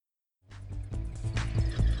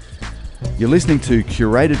You're listening to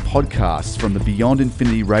curated podcasts from the Beyond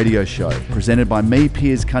Infinity radio show, presented by me,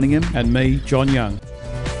 Piers Cunningham. And me, John Young.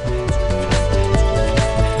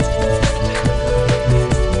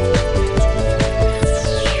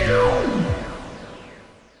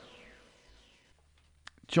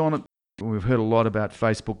 John, we've heard a lot about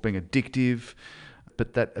Facebook being addictive,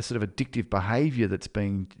 but that sort of addictive behaviour that's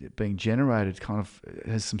being generated kind of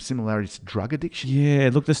has some similarities to drug addiction. Yeah,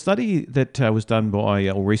 look, the study that was done by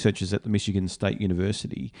researchers at the Michigan State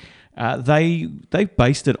University, they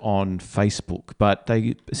based it on Facebook, but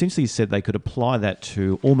they essentially said they could apply that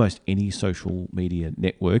to almost any social media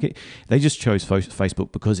network. They just chose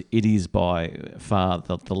Facebook because it is by far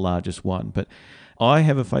the largest one, but I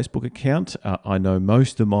have a Facebook account. I know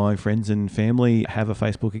most of my friends and family have a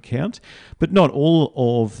Facebook account, but not all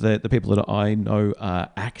of the people that I know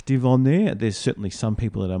are active on there. There's certainly some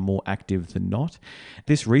people that are more active than not.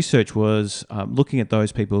 This research was looking at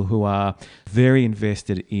those people who are very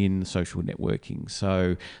invested in social networking.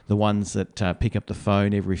 So the ones that pick up the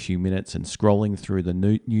phone every few minutes and scrolling through the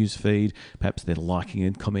news feed, perhaps they're liking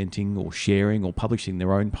and commenting or sharing or publishing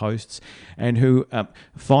their own posts, and who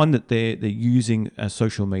find that they're using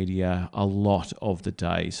social media a lot of the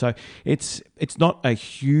day. So it's not a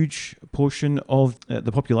huge portion of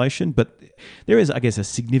the population, but there is, I guess, a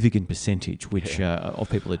significant percentage of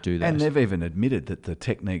people that do that. And they've even admitted that the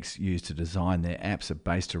techniques used to design their apps are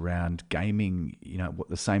based around gaming. You know, what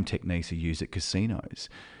the same techniques are used at casinos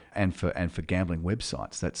and for gambling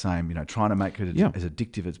websites. That same, trying to make it as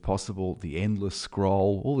addictive as possible, the endless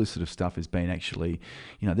scroll, all this sort of stuff has been actually,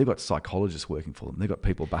 they've got psychologists working for them. They've got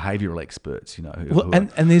people, behavioural experts,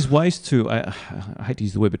 and there's ways to, I hate to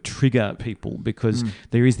use the word, but trigger people, because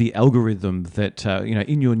there is the algorithm that,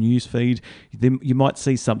 in your news feed, you might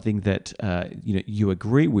see something that, you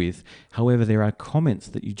agree with. However, there are comments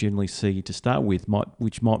that you generally see to start with,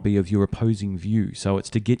 which might be of your opposing view. So it's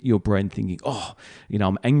to get your brain thinking,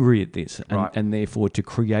 I'm angry at this, and therefore to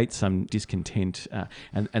create some discontent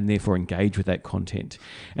and therefore engage with that content.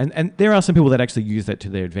 And there are some people that actually use that to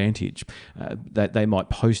their advantage. That they might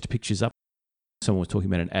post pictures up. Someone was talking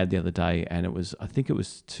about an ad the other day, and I think it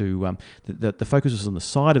was to the focus was on the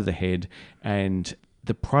side of the head, and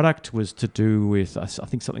the product was to do with, I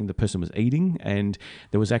think, something the person was eating, and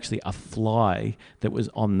there was actually a fly that was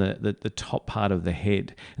on the top part of the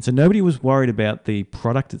head. And so nobody was worried about the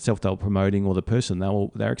product itself they were promoting or the person.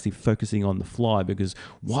 They're actually focusing on the fly, because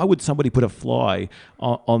why would somebody put a fly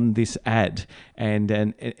on this ad? And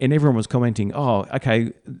everyone was commenting, oh,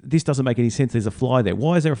 okay, this doesn't make any sense. There's a fly there.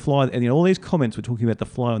 Why is there a fly? And all these comments were talking about the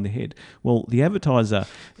fly on the head. Well, the advertiser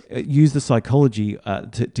used the psychology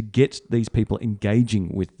to get these people engaging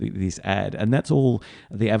with this ad, and that's all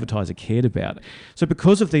the advertiser cared about. So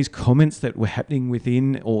because of these comments that were happening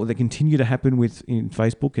within, or that continue to happen within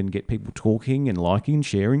Facebook and get people talking and liking and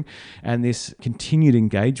sharing, and this continued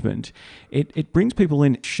engagement, it brings people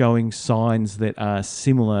in showing signs that are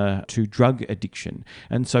similar to drug addiction.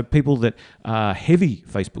 And so people that are heavy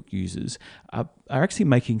Facebook users are actually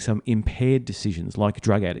making some impaired decisions, like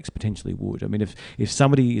drug addicts potentially would. I mean, if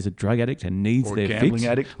somebody is a drug addict and needs their fix,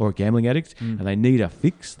 or a gambling addict, and they need a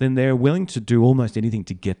fix, then they're willing to do almost anything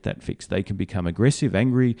to get that fix. They can become aggressive,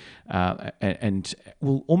 angry, and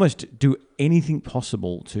will almost do anything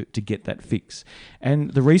possible to get that fix.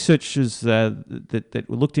 And the researchers that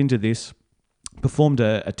looked into this performed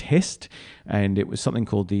a test, and it was something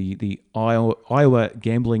called the Iowa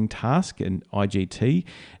Gambling Task, and IGT,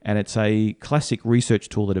 and it's a classic research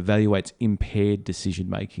tool that evaluates impaired decision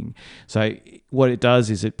making. So what it does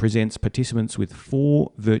is it presents participants with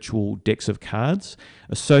 4 virtual decks of cards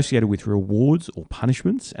associated with rewards or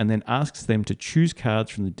punishments, and then asks them to choose cards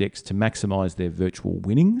from the decks to maximize their virtual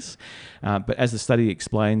winnings. But as the study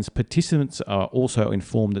explains, participants are also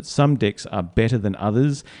informed that some decks are better than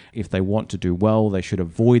others. If they want to do well, they should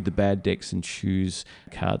avoid the bad decks and choose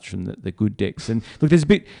cards from the good decks. And look, there's a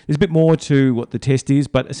bit more to what the test is,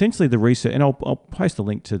 but essentially the research, and I'll post a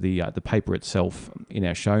link to the paper itself in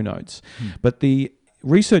our show notes. But the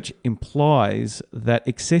research implies that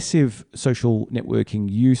excessive social networking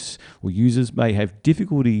use or users may have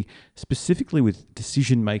difficulty specifically with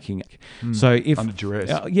decision making. So if under duress,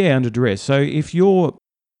 under duress. So if you're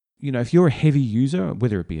a heavy user,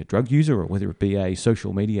 whether it be a drug user or whether it be a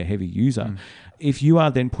social media heavy user, if you are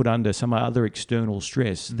then put under some other external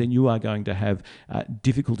stress, then you are going to have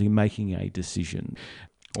difficulty making a decision.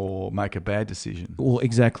 or make a bad decision. Well,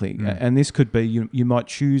 exactly. And this could be, you might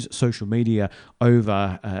choose social media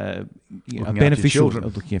over beneficial,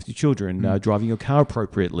 looking after your children, driving your car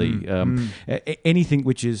appropriately, anything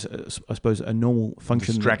which is, I suppose, a normal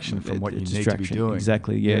function. Distraction from what you need to be doing.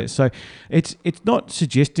 Exactly, yeah. So it's not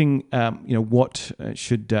suggesting, what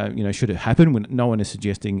should happen. When no one is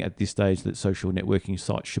suggesting at this stage that social networking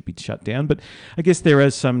sites should be shut down. But I guess there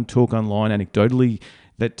is some talk online anecdotally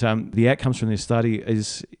that the outcomes from this study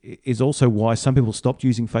is also why some people stopped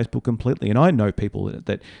using Facebook completely. And I know people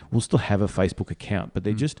that will still have a Facebook account, but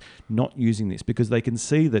they're just not using this because they can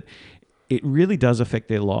see that it really does affect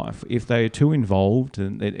their life. If they are too involved,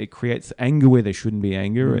 and it creates anger where there shouldn't be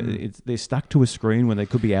anger. They're stuck to a screen when they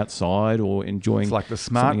could be outside or enjoying. It's like the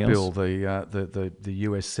SMART bill, the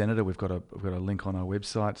US senator. We've got a link on our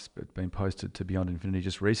website. It's been posted to Beyond Infinity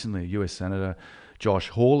just recently. A US senator, Josh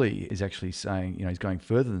Hawley, is actually saying, he's going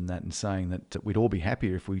further than that and saying that we'd all be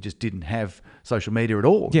happier if we just didn't have social media at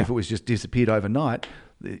all. Yeah. If it was just disappeared overnight,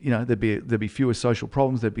 there'd be fewer social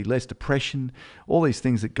problems, there'd be less depression, all these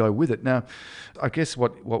things that go with it. Now, I guess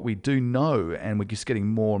what we do know, and we're just getting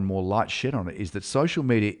more and more light shed on it, is that social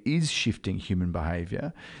media is shifting human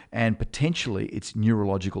behavior and potentially its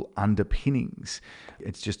neurological underpinnings.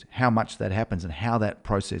 It's just how much that happens and how that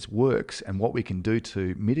process works and what we can do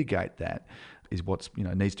to mitigate that is what's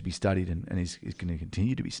needs to be studied and is going to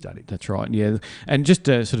continue to be studied. That's right, yeah. And just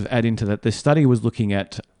to sort of add into that, the study was looking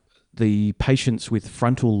at the patients with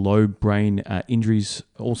frontal lobe brain injuries,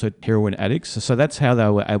 also heroin addicts. So that's how they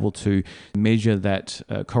were able to measure that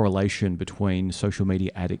correlation between social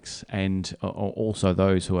media addicts and also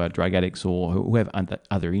those who are drug addicts or who have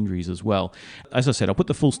other injuries as well. As I said, I'll put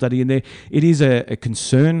the full study in there. It is a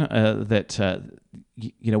concern that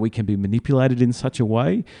we can be manipulated in such a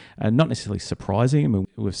way, not necessarily surprising. I mean,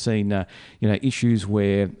 we've seen, issues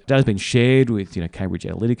where data has been shared with, Cambridge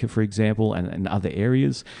Analytica, for example, and other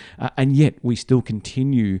areas, and yet we still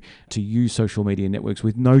continue to use social media networks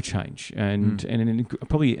with no change and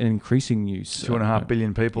probably an increasing use. 2.5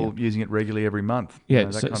 billion people using it regularly every month. Yeah,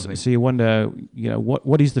 so you wonder,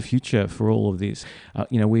 what is the future for all of this?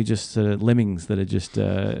 We're just lemmings that are just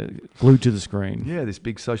glued to the screen. Yeah, this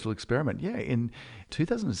big social experiment. Yeah, in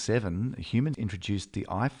 2007, humans introduced the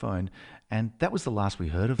iPhone, and that was the last we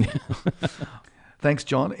heard of it. Thanks,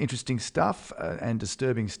 John. Interesting stuff and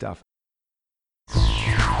disturbing stuff.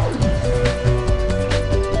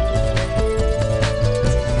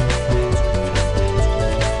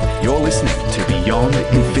 You're listening to Beyond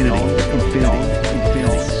Infinity.